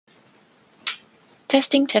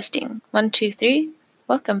Testing, testing. 1, 2, 3.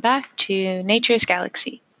 Welcome back to Nature's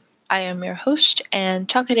Galaxy. I am your host and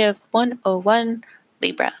talkative 101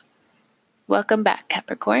 Libra. Welcome back,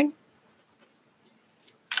 Capricorn.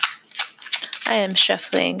 I am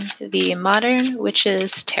shuffling the Modern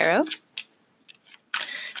Witches Tarot.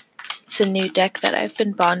 It's a new deck that I've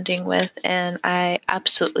been bonding with and I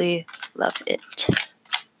absolutely love it.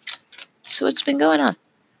 So what's been going on?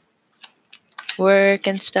 Work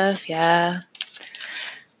and stuff, yeah.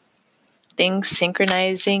 Things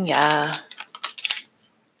synchronizing, yeah.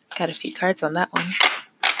 Got a few cards on that one.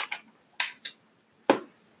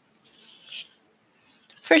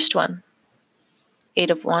 First one, 8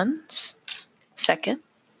 of Wands. Second,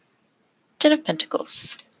 10 of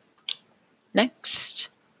Pentacles. Next,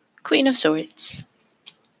 Queen of Swords.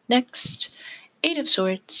 Next, 8 of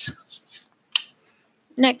Swords.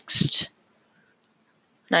 Next,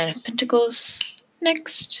 9 of Pentacles.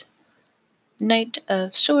 Next, Knight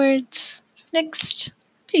of Swords. Next,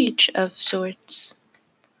 Page of Swords.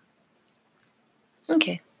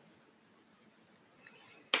 Okay.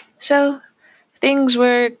 So, things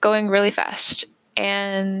were going really fast,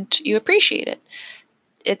 and you appreciate it.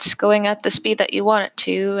 It's going at the speed that you want it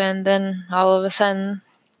to, and then all of a sudden,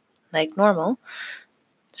 like normal,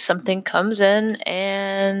 something comes in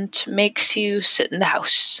and makes you sit in the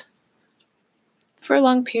house for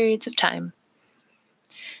long periods of time.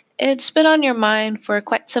 It's been on your mind for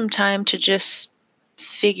quite some time to just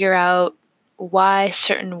figure out why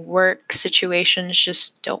certain work situations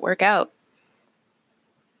just don't work out.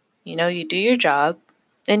 You know, you do your job,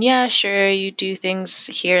 and yeah, sure, you do things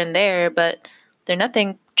here and there, but they're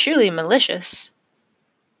nothing truly malicious.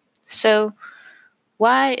 So,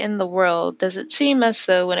 why in the world does it seem as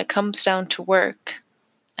though when it comes down to work,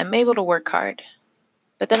 I'm able to work hard,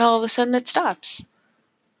 but then all of a sudden it stops?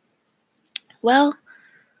 Well,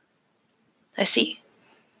 I see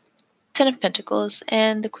 10 of Pentacles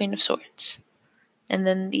and the Queen of Swords, and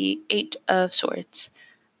then the 8 of Swords.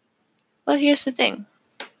 Well, here's the thing.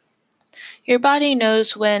 Your body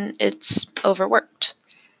knows when it's overworked,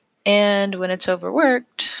 and when it's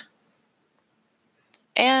overworked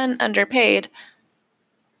and underpaid,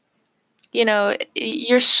 you know,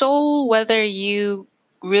 your soul, whether you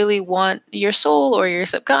really want your soul or your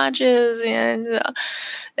subconscious and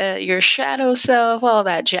your shadow self, all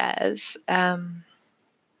that jazz,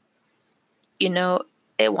 you know,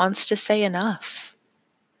 it wants to say enough.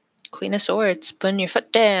 Queen of Swords, putting your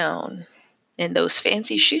foot down in those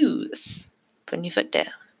fancy shoes, putting your foot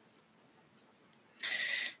down.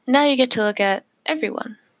 Now you get to look at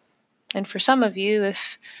everyone. And for some of you,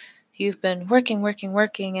 if you've been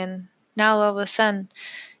working, and now all of a sudden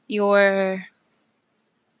you're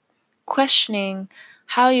questioning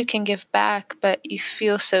how you can give back, but you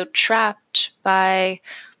feel so trapped by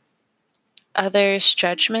others'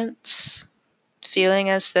 judgments, feeling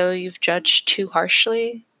as though you've judged too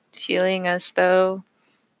harshly, feeling as though,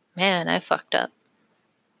 man, I fucked up.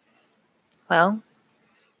 Well,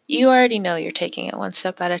 you already know you're taking it one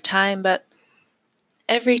step at a time, but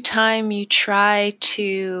every time you try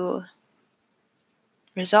to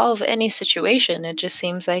resolve any situation, it just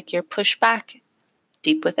seems like you're pushed back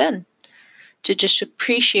deep within to just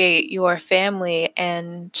appreciate your family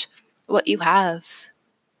and what you have.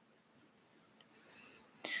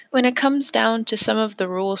 When it comes down to some of the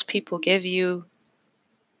rules people give you,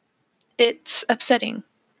 it's upsetting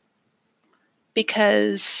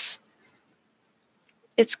because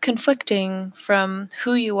it's conflicting from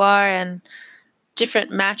who you are and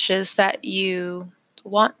different matches that you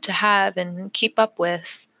want to have and keep up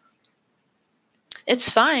with.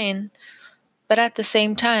 It's fine, but at the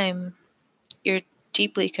same time, you're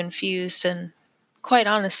deeply confused and, quite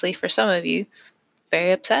honestly, for some of you,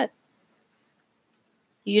 very upset.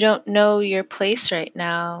 You don't know your place right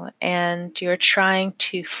now, and you're trying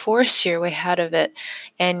to force your way out of it,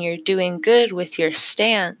 and you're doing good with your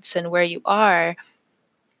stance and where you are,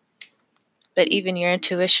 but even your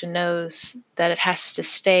intuition knows that it has to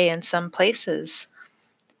stay in some places.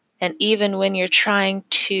 And even when you're trying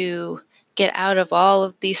to get out of all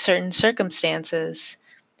of these certain circumstances,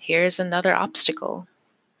 here's another obstacle.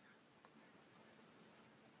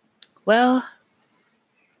 Well,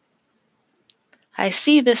 I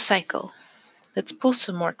see this cycle. Let's pull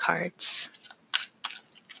some more cards.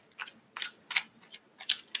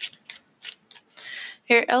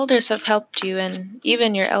 Your elders have helped you, and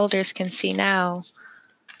even your elders can see now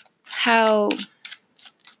how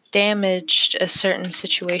damaged a certain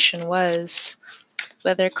situation was,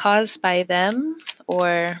 whether caused by them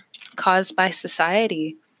or caused by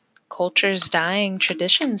society, cultures dying,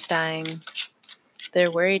 traditions dying.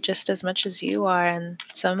 They're worried just as much as you are, and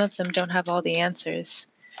some of them don't have all the answers.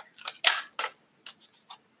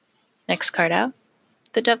 Next card out,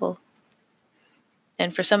 the Devil.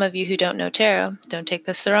 And for some of you who don't know tarot, don't take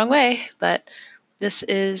this the wrong way, but this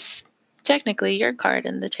is technically your card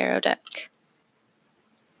in the tarot deck.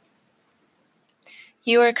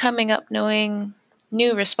 You are coming up knowing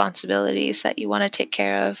new responsibilities that you want to take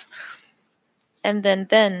care of, and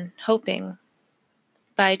then hoping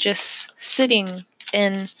by just sitting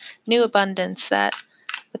in new abundance that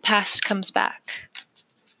the past comes back.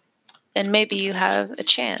 And maybe you have a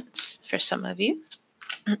chance for some of you.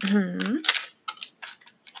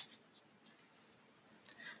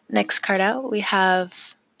 Next card out, we have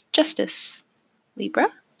Justice, Libra.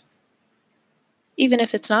 Even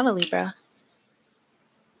if it's not a Libra.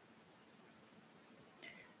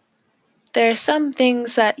 There are some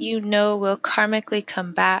things that you know will karmically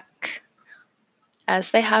come back,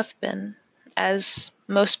 as they have been, as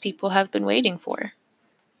most people have been waiting for.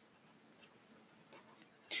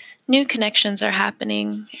 New connections are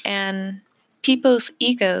happening, and people's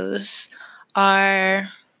egos are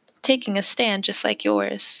taking a stand just like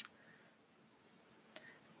yours.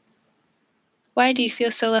 Why do you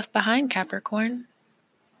feel so left behind, Capricorn?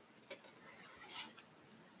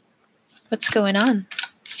 What's going on?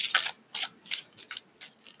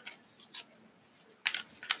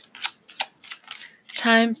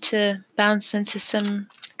 Time to bounce into some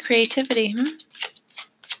creativity,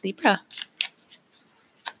 Libra.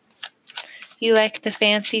 You like the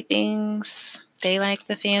fancy things, they like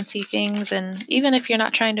the fancy things, and even if you're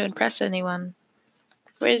not trying to impress anyone,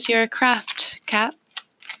 where's your craft, Cap?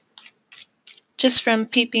 Just from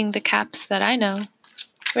peeping the Caps that I know,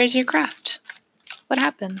 where's your craft? What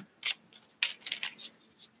happened?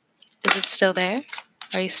 Is it still there?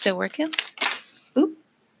 Are you still working? Ooh.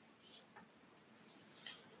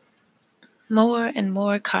 More and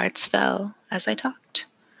more cards fell as I talked.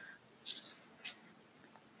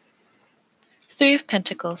 Three of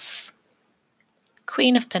Pentacles,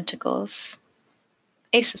 Queen of Pentacles,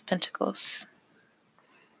 Ace of Pentacles.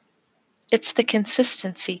 It's the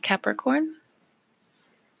consistency, Capricorn.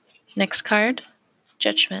 Next card,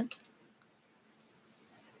 Judgment.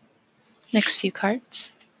 Next few cards,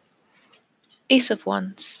 Ace of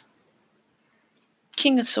Wands,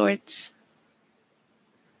 King of Swords,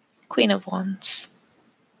 Queen of Wands,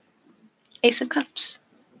 Ace of Cups.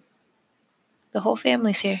 The whole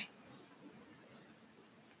family's here.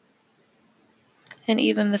 And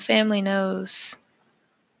even the family knows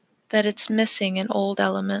that it's missing an old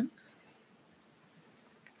element.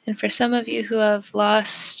 And for some of you who have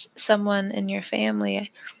lost someone in your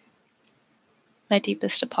family, my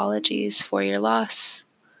deepest apologies for your loss.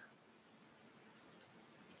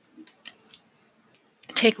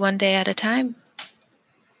 Take one day at a time,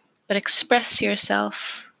 but express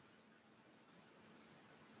yourself.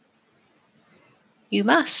 You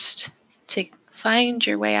must, to find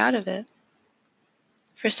your way out of it.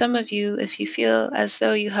 For some of you, if you feel as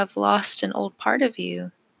though you have lost an old part of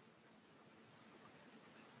you,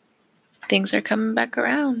 things are coming back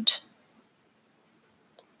around.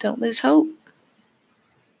 Don't lose hope.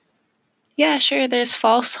 Yeah, sure, there's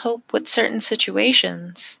false hope with certain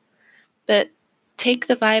situations, but take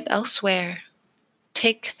the vibe elsewhere.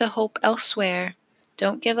 Take the hope elsewhere.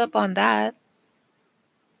 Don't give up on that.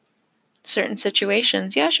 Certain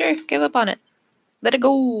situations, yeah, sure, give up on it. Let it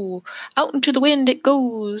go. Out into the wind it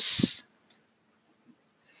goes.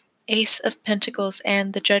 Ace of Pentacles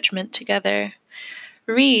and the Judgment together.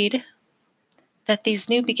 Read that these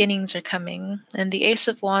new beginnings are coming, and the Ace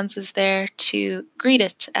of Wands is there to greet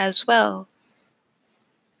it as well.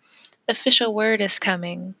 Official word is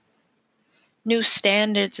coming. New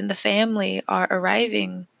standards in the family are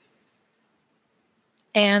arriving.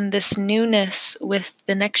 And this newness with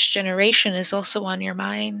the next generation is also on your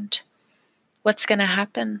mind. What's going to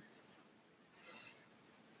happen?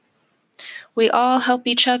 We all help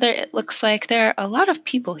each other. It looks like there are a lot of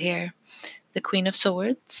people here. The Queen of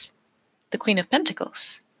Swords, the Queen of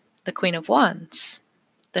Pentacles, the Queen of Wands,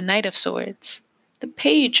 the Knight of Swords, the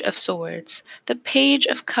Page of Swords, the Page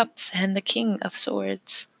of Cups, and the King of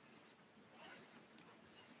Swords.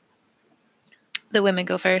 The women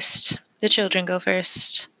go first, the children go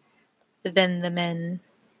first, then the men.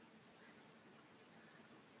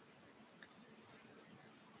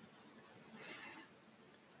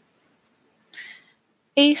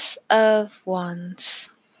 Ace of Wands.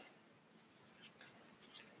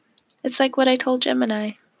 It's like what I told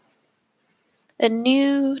Gemini. A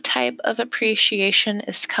new type of appreciation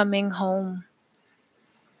is coming home.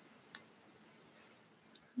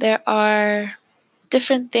 There are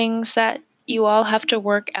different things that you all have to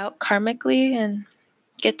work out karmically, and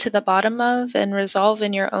get to the bottom of and resolve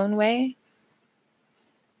in your own way.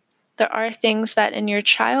 There are things that in your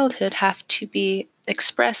childhood have to be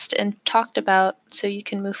expressed and talked about so you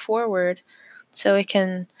can move forward, so it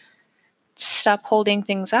can stop holding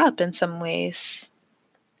things up in some ways.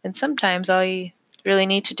 And sometimes all you really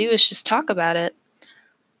need to do is just talk about it.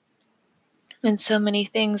 And so many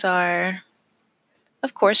things are,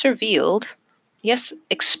 of course, revealed. Yes,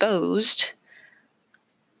 exposed.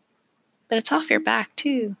 But it's off your back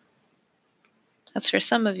too. That's for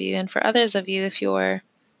some of you. And for others of you, if you're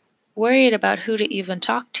worried about who to even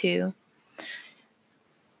talk to,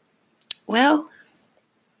 well,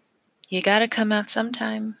 you gotta come out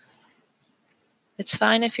sometime. It's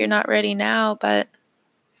fine if you're not ready now, but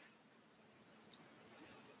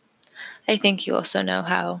I think you also know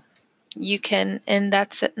how you can end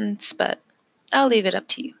that sentence, but I'll leave it up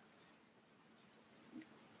to you.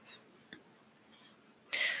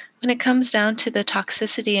 When it comes down to the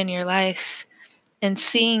toxicity in your life and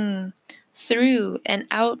seeing through and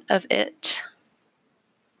out of it,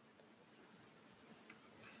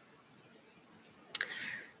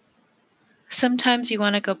 sometimes you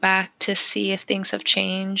want to go back to see if things have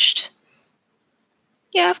changed.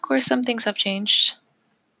 Yeah, of course, some things have changed.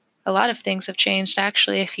 A lot of things have changed,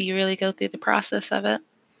 actually, if you really go through the process of it.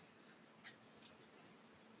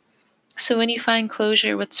 So when you find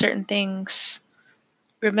closure with certain things,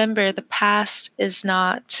 remember the past is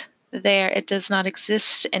not there. It does not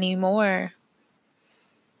exist anymore.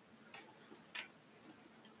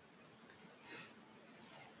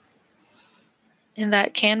 And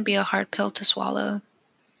that can be a hard pill to swallow.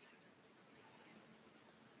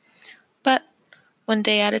 But one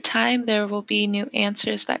day at a time, there will be new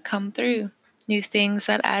answers that come through, new things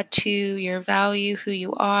that add to your value, who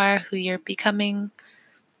you are, who you're becoming.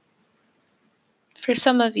 For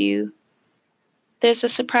some of you, there's a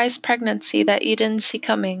surprise pregnancy that you didn't see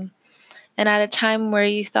coming, and at a time where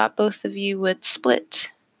you thought both of you would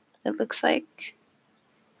split, it looks like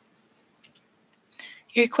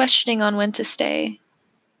you're questioning on when to stay,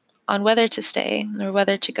 on whether to stay or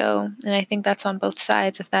whether to go, and I think that's on both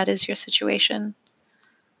sides if that is your situation.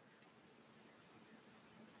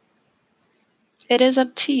 It is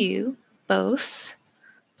up to you, both,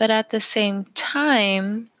 but at the same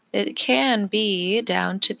time, it can be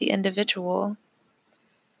down to the individual.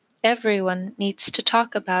 Everyone needs to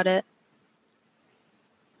talk about it.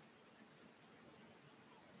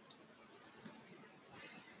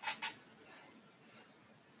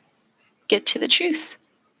 Get to the truth.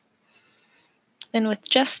 And with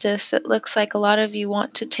justice, it looks like a lot of you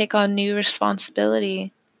want to take on new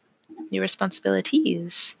responsibilities.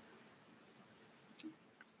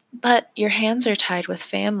 But your hands are tied with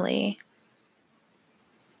family.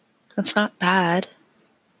 That's not bad.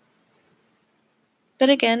 But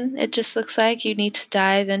again, it just looks like you need to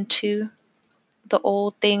dive into the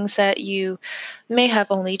old things that you may have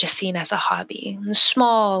only just seen as a hobby, a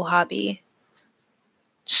small hobby.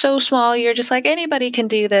 So small, you're just like, anybody can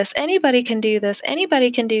do this, anybody can do this,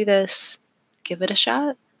 anybody can do this. Give it a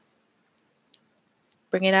shot.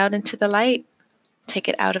 Bring it out into the light. Take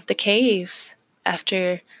it out of the cave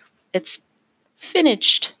after it's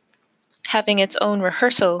finished having its own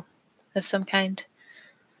rehearsal of some kind.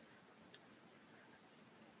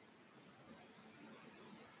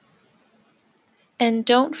 And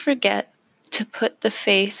don't forget to put the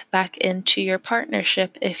faith back into your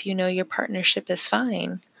partnership if you know your partnership is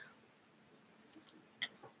fine.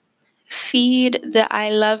 Feed the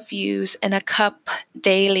I love yous in a cup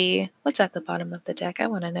daily. What's at the bottom of the deck? I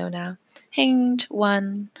want to know now. Hanged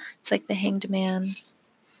one. It's like the hanged man.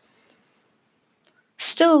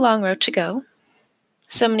 Still a long road to go.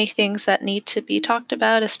 So many things that need to be talked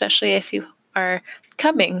about, especially if you are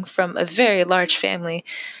coming from a very large family.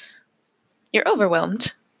 You're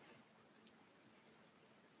overwhelmed.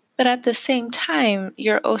 But at the same time,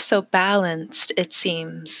 you're also balanced, it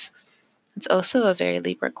seems. It's also a very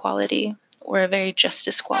Libra quality or a very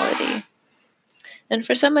justice quality. And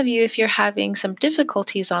for some of you, if you're having some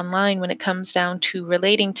difficulties online when it comes down to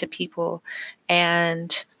relating to people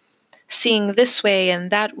and seeing this way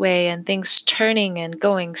and that way and things turning and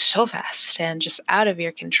going so fast and just out of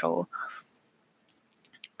your control,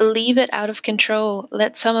 leave it out of control.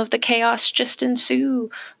 Let some of the chaos just ensue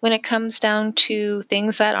when it comes down to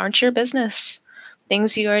things that aren't your business,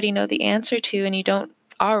 things you already know the answer to and you don't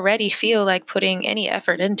already feel like putting any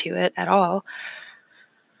effort into it at all.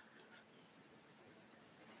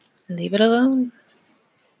 Leave it alone.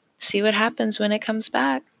 See what happens when it comes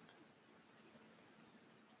back.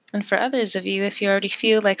 And for others of you, if you already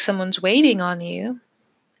feel like someone's waiting on you,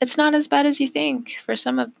 it's not as bad as you think for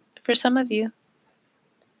some of you.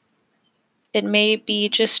 It may be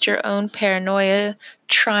just your own paranoia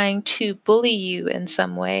trying to bully you in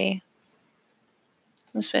some way,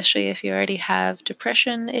 especially if you already have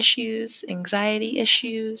depression issues, anxiety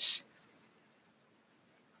issues.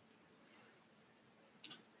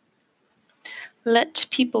 Let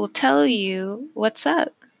people tell you what's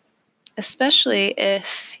up, especially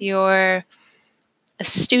if you're a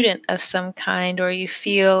student of some kind or you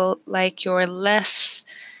feel like you're less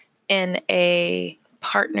in a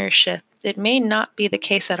partnership. It may not be the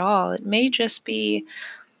case at all. It may just be,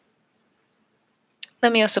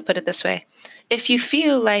 let me also put it this way. If you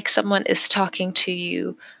feel like someone is talking to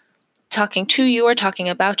you or talking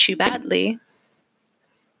about you badly,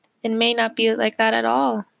 it may not be like that at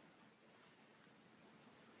all.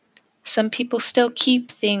 Some people still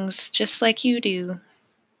keep things just like you do.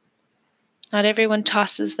 Not everyone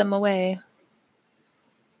tosses them away.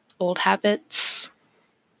 Old habits,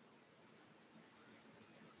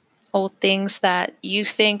 old things that you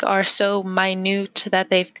think are so minute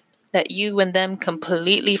that you and them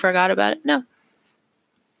completely forgot about it. No.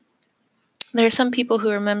 There are some people who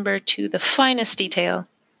remember to the finest detail.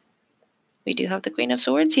 We do have the Queen of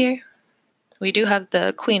Swords here. We do have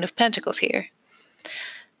the Queen of Pentacles here.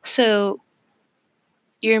 So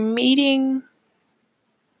you're meeting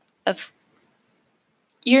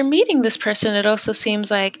this person. It also seems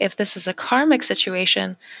like if this is a karmic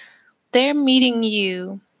situation, they're meeting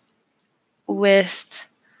you with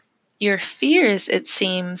your fears, it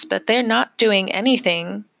seems, but they're not doing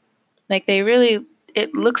anything. Like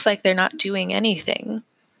it looks like they're not doing anything,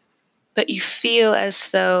 but you feel as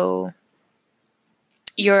though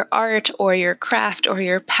your art or your craft or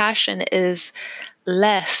your passion is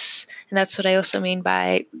less. And that's what I also mean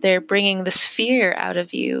by they're bringing this fear out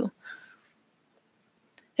of you.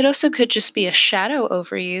 It also could just be a shadow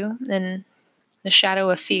over you, and the shadow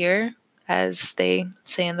of fear, as they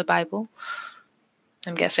say in the Bible,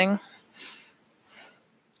 I'm guessing.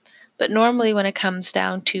 But normally when it comes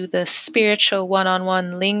down to the spiritual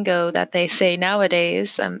one-on-one lingo that they say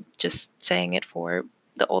nowadays, I'm just saying it for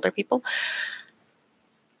the older people,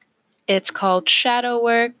 it's called shadow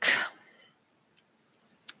work.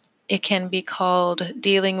 It can be called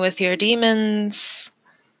dealing with your demons,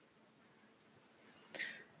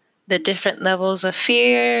 the different levels of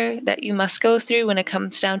fear that you must go through when it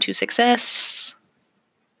comes down to success.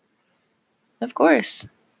 Of course,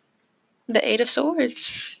 the Eight of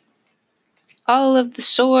Swords. All of the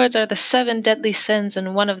swords are the 7 deadly sins,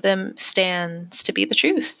 and one of them stands to be the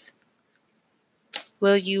truth.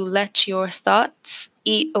 Will you let your thoughts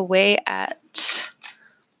eat away at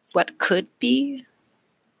what could be?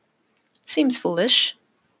 Seems foolish.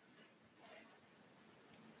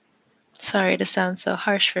 Sorry to sound so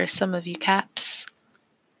harsh for some of you Caps.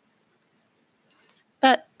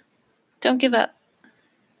 But don't give up.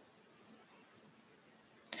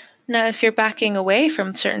 Now, if you're backing away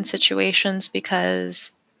from certain situations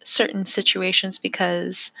because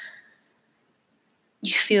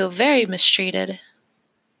you feel very mistreated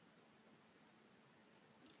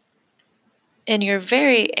and you're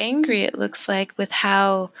very angry, it looks like, with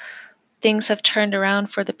how things have turned around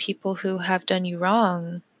for the people who have done you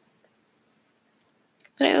wrong.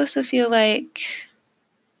 But I also feel like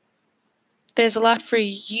there's a lot for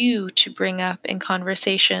you to bring up in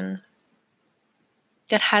conversation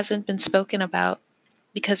that hasn't been spoken about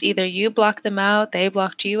because either you blocked them out, they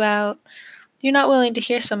blocked you out. You're not willing to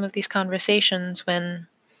hear some of these conversations when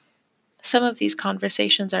some of these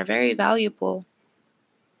conversations are very valuable.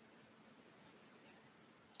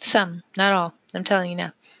 Some, not all. I'm telling you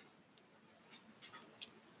now.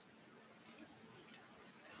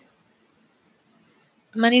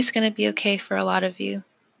 Money's going to be okay for a lot of you.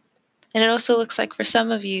 And it also looks like for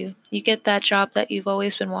some of you, you get that job that you've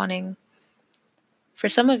always been wanting. For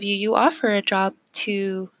some of you, you offer a job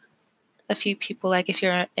to a few people, like if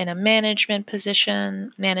you're in a management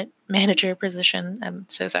position, manager position, I'm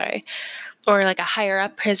so sorry, or like a higher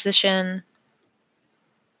up position.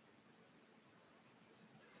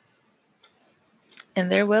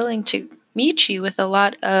 And they're willing to meet you with a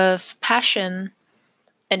lot of passion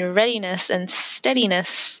and readiness and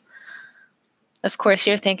steadiness. Of course,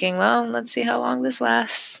 you're thinking, well, let's see how long this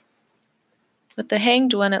lasts. With the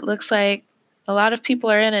Hanged One, it looks like a lot of people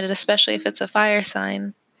are in it, especially if it's a fire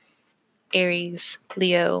sign. Aries,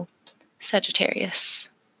 Leo, Sagittarius.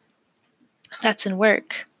 That's in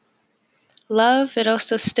work. Love, it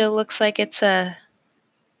also still looks like it's a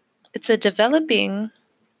developing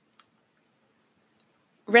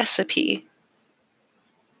recipe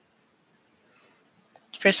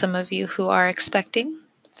for some of you who are expecting,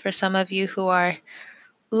 for some of you who are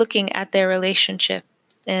looking at their relationship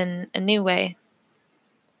in a new way.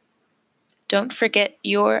 Don't forget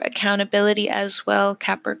your accountability as well,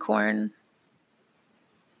 Capricorn.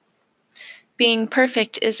 Being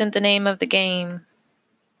perfect isn't the name of the game,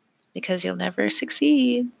 because you'll never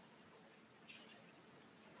succeed.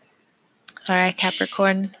 All right,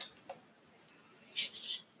 Capricorn.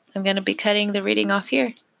 I'm going to be cutting the reading off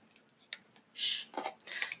here.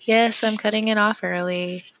 Yes, I'm cutting it off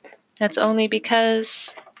early. That's only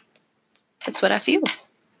because it's what I feel.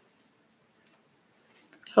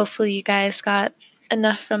 Hopefully you guys got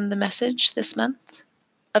enough from the message this month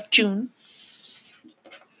of June.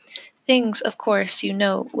 Things, of course, you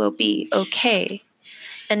know will be okay,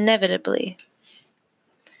 inevitably.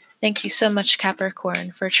 Thank you so much,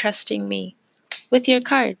 Capricorn, for trusting me with your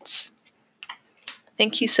cards.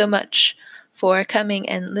 Thank you so much for coming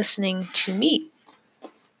and listening to me.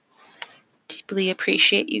 Deeply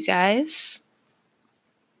appreciate you guys.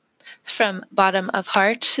 From bottom of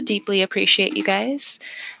heart, deeply appreciate you guys.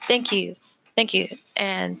 Thank you. Thank you.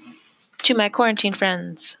 And to my quarantine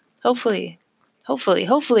friends, hopefully,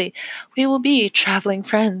 we will be traveling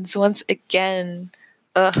friends once again.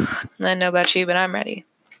 Ugh, I don't know about you, but I'm ready.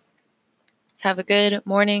 Have a good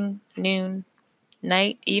morning, noon,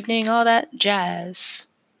 night, evening, all that jazz.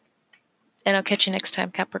 And I'll catch you next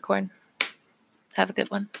time, Capricorn. Have a good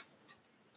one.